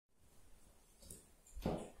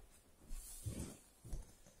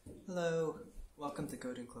Hello, welcome to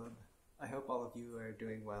Coding Club. I hope all of you are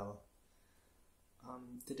doing well.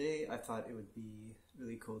 Today I thought it would be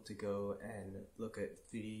really cool to go and look at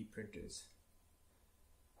 3D printers.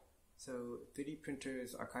 So 3D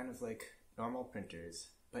printers are kind of like normal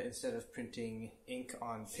printers, but instead of printing ink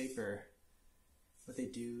on paper, what they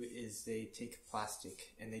do is they take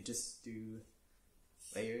plastic and they just do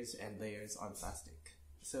layers and layers on plastic.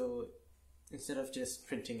 So instead of just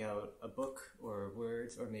printing out a book or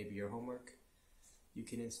words or maybe your homework, you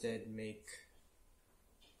can instead make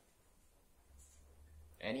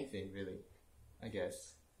anything really, I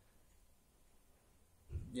guess.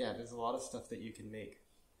 Yeah, there's a lot of stuff that you can make.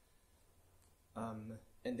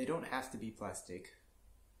 And they don't have to be plastic.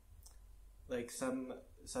 Like some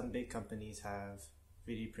big companies have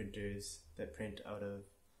 3D printers that print out of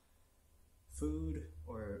food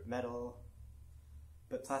or metal,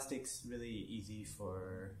 but plastic's really easy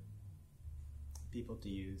for people to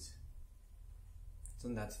use. So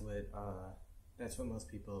that's what most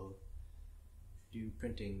people do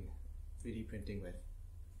 3D printing with.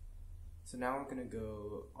 So now we're gonna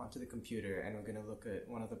go onto the computer and we're gonna look at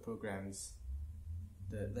one of the programs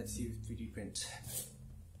that lets you 3D print.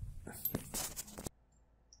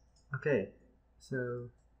 Okay, so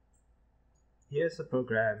here's a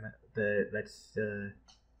program that lets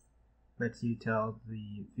you tell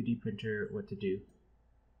the 3D printer what to do.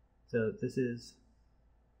 So this is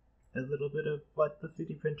a little bit of what the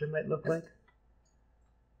 3D printer might look like.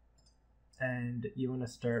 And you want to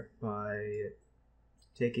start by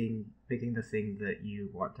picking the thing that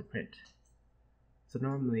you want to print. So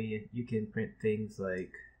normally you can print things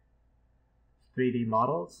like 3D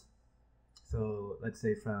models. So let's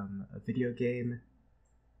say from a video game,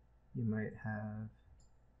 you might have,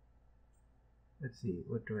 let's see,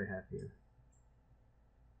 what do I have here?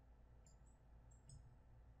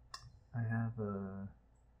 I have a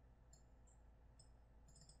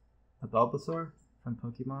Bulbasaur from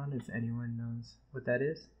Pokemon, if anyone knows what that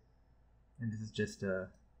is. And this is just a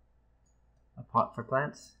pot for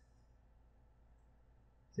plants.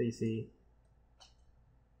 So you see,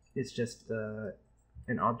 it's just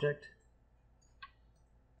an object.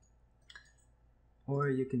 Or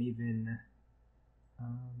you can even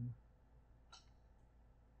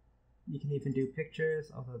do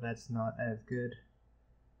pictures, although that's not as good,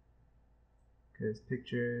 because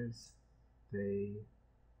pictures, they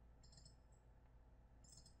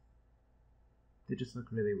just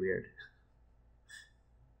look really weird.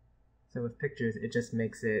 So with pictures, it just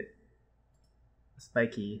makes it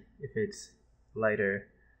spiky if it's lighter.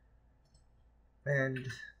 And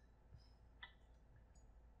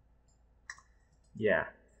yeah.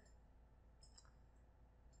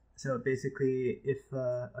 So basically, if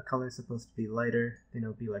a color is supposed to be lighter, then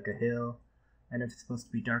it'll be like a hill. And if it's supposed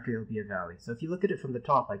to be darker, it'll be a valley. So if you look at it from the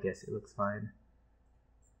top, I guess it looks fine.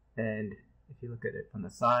 And if you look at it from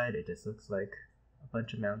the side, it just looks like a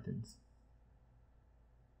bunch of mountains.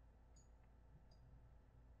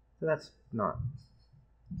 So that's not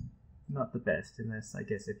the best, unless, I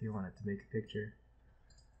guess, if you wanted to make a picture.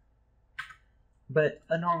 But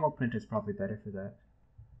a normal print is probably better for that.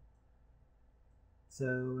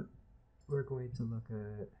 So we're going to look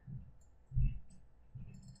at,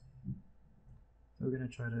 so we're going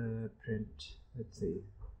to try to print, let's see.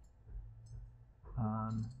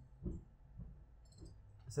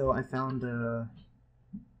 So I found a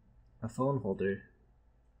phone holder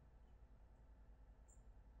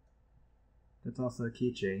that's also a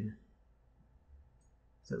keychain.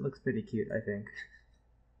 So it looks pretty cute, I think.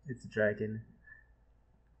 It's a dragon.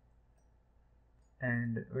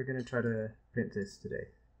 And we're going to try to print this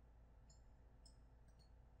today.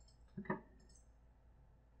 Okay.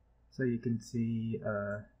 So you can see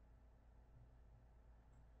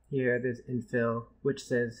here there's infill, which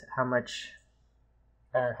says how much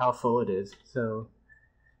or how full it is. So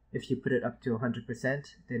if you put it up to 100%,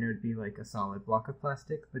 then it would be like a solid block of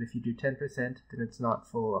plastic. But if you do 10%, then it's not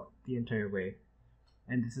full the entire way.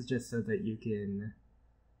 And this is just so that you can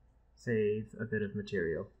save a bit of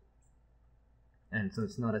material. And so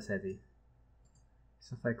it's not as heavy.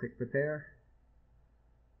 So if I click prepare,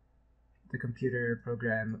 the computer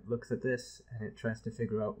program looks at this and it tries to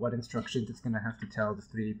figure out what instructions it's going to have to tell the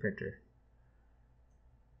 3D printer.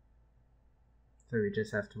 So we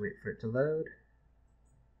just have to wait for it to load.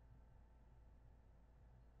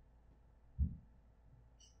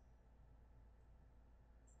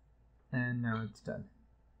 And now it's done.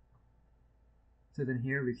 So then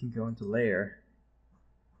here we can go into layer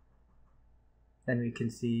and we can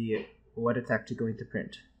see what it's actually going to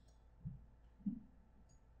print.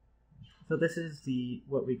 So this is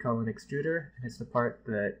what we call an extruder, and it's the part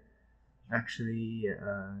that actually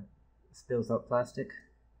spills out plastic.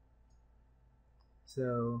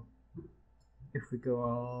 So if we go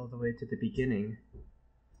all the way to the beginning,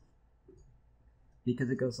 because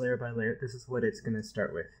it goes layer by layer, this is what it's going to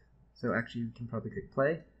start with. So actually we can probably click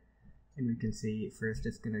play, and we can see first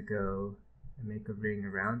it's going to go and make a ring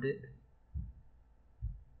around it.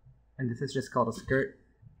 And this is just called a skirt.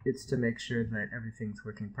 It's to make sure that everything's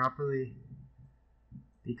working properly,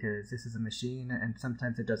 because this is a machine and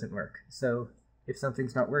sometimes it doesn't work. So if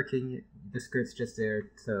something's not working, the skirt's just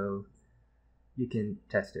there so you can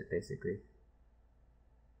test it basically.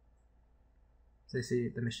 So you see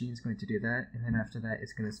the machine's going to do that, and then after that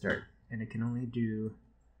it's going to start. And it can only do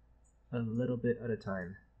a little bit at a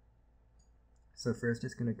time. So first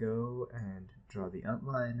it's going to go and draw the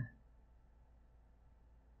outline.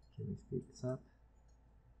 Can we speed this up?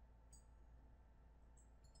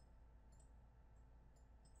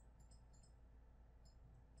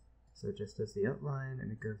 So it just does the outline,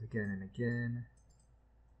 and it goes again and again.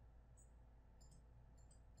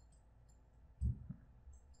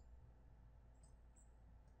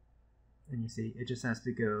 And you see, it just has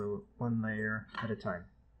to go one layer at a time,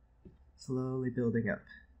 slowly building up.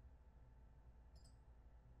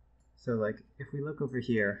 So like, if we look over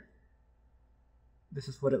here, this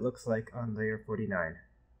is what it looks like on layer 49.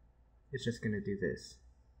 It's just going to do this.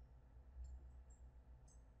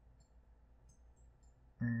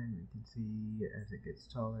 And you can see as it gets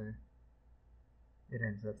taller, it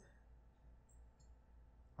ends up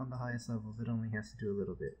on the highest levels. It only has to do a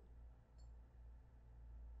little bit.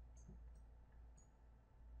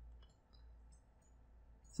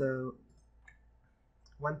 So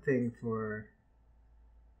one thing for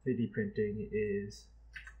 3D printing is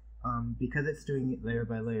because it's doing it layer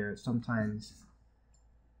by layer, sometimes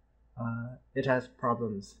it has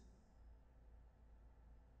problems.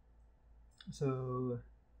 So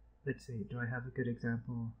let's see, do I have a good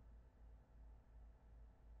example?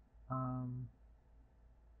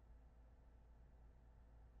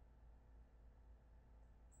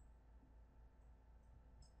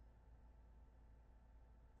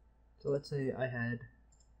 So let's say I had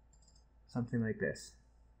something like this.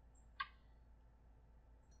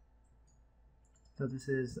 So this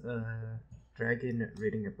is a dragon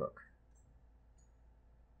reading a book.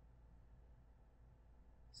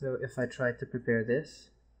 So if I tried to prepare this,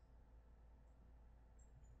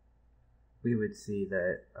 we would see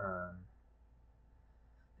that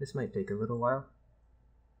this might take a little while.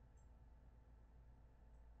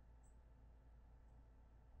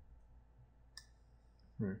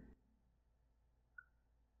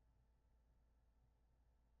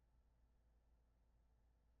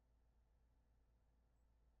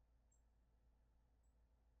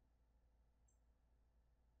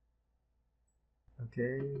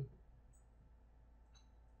 Okay.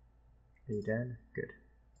 Are you done? Good.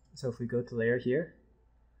 So if we go to layer here,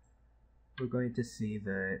 we're going to see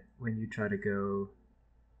that when you try to go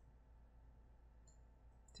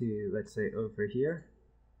to, let's say, over here,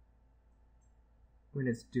 when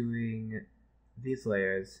it's doing these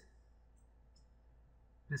layers,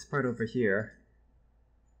 this part over here,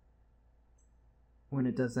 when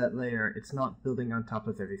it does that layer, it's not building on top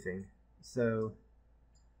of everything. So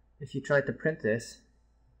if you tried to print this,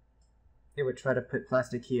 it would try to put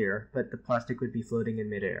plastic here, but the plastic would be floating in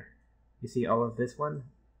midair. You see all of this one?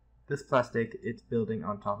 This plastic, it's building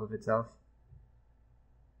on top of itself.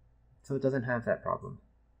 So it doesn't have that problem.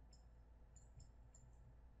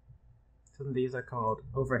 So these are called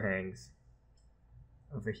overhangs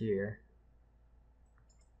over here.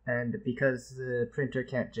 And because the printer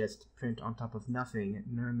can't just print on top of nothing,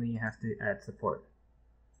 normally you have to add support.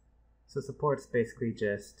 So support's basically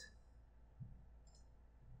just,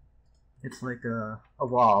 it's like a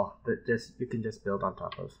wall that you can just build on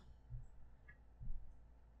top of.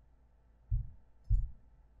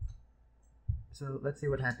 So let's see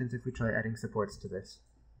what happens if we try adding supports to this.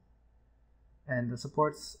 And the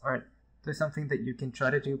supports aren't, there's something that you can try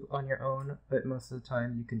to do on your own, but most of the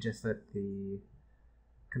time you can just let the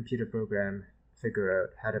computer program figure out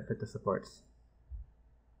how to put the supports.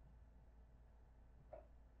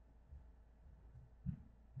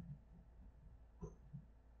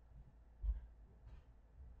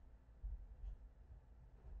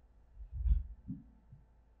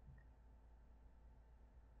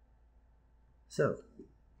 So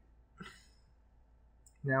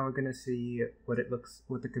now we're going to see what it looks,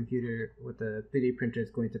 what the 3D printer is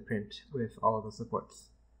going to print with all of the supports.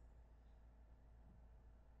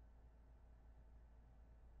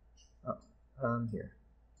 Here.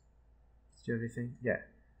 Let's do everything. Yeah.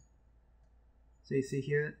 So you see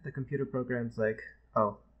here, the computer program's like,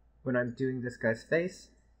 oh, when I'm doing this guy's face,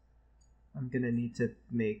 I'm gonna need to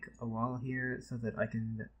make a wall here so that I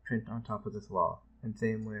can print on top of this wall. And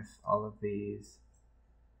same with all of these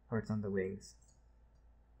parts on the wings.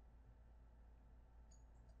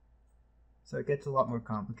 So it gets a lot more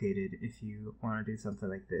complicated if you want to do something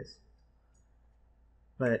like this.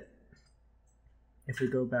 But if we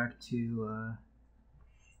go back to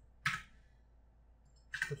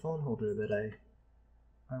the phone holder that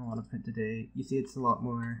I want to print today, you see it's a lot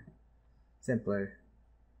more simpler.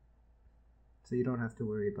 So you don't have to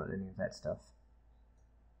worry about any of that stuff.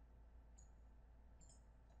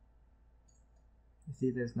 You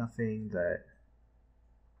see there's nothing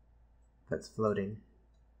that's floating.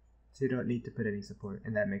 So you don't need to put any support,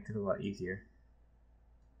 and that makes it a lot easier.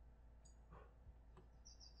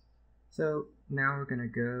 So now we're gonna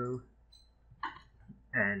go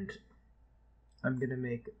and I'm gonna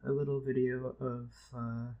make a little video of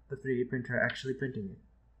the 3D printer actually printing it.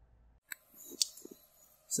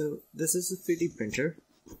 So this is a 3D printer.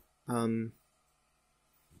 It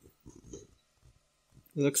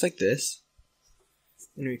looks like this,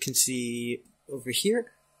 and we can see over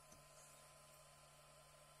here.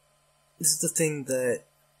 This is the thing that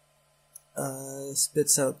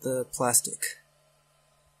spits out the plastic.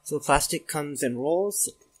 So the plastic comes in rolls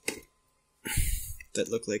that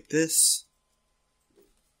look like this.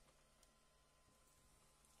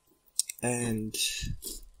 And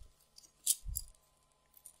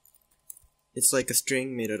it's like a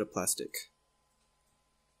string made out of plastic.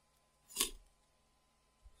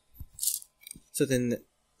 So then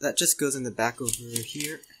that just goes in the back over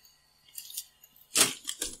here.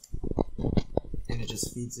 And it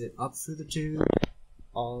just feeds it up through the tube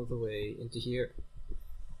all the way into here.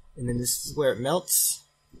 And then this is where it melts.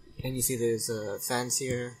 And you see there's fans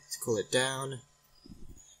here to cool it down.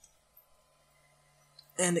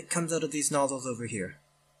 And it comes out of these nozzles over here.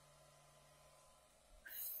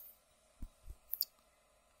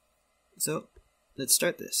 So, let's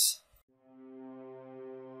start this.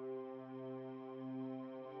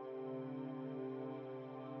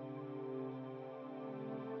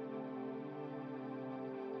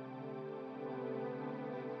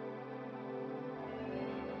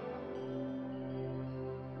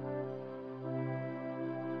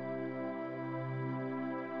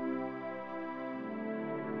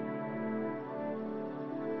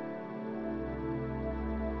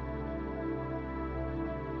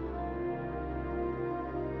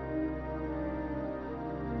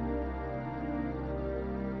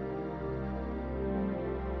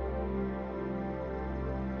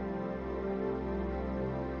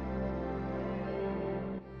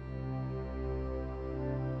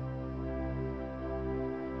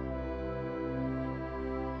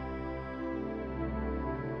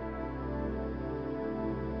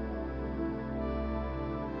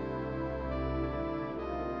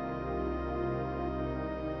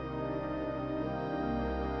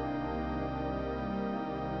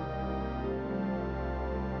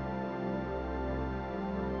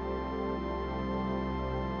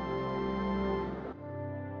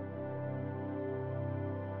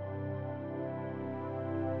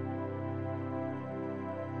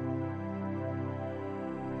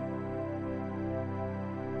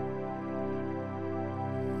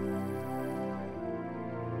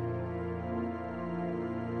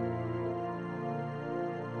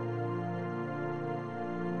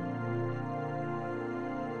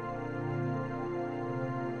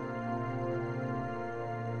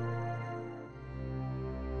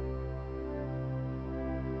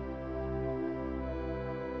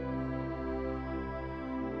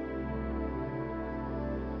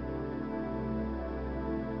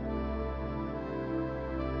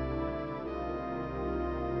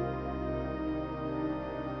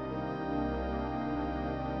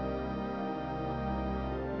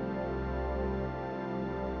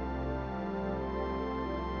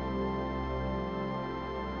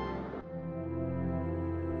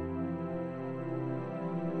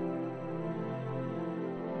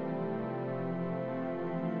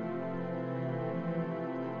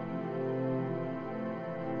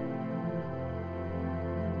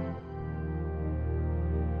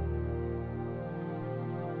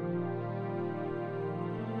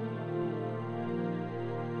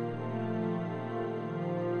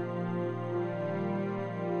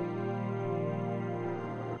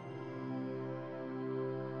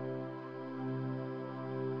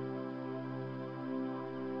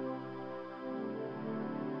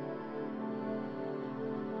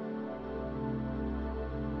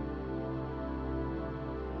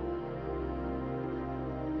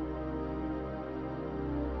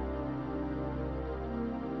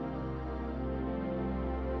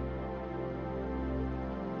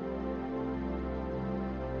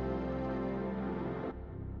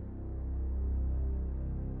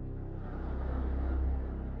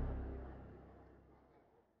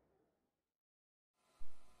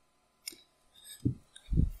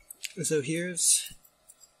 So here's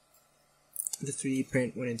the 3D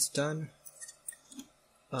print when it's done.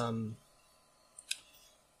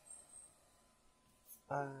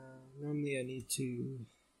 Normally I need to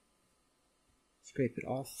scrape it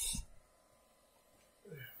off.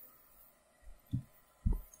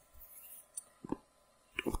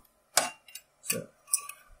 So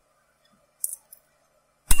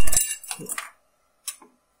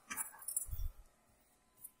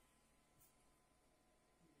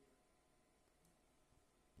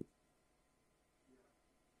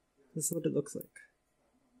this is what it looks like.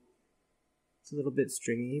 It's a little bit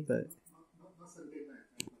stringy, but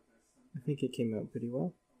I think it came out pretty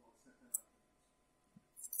well.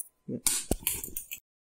 Yeah.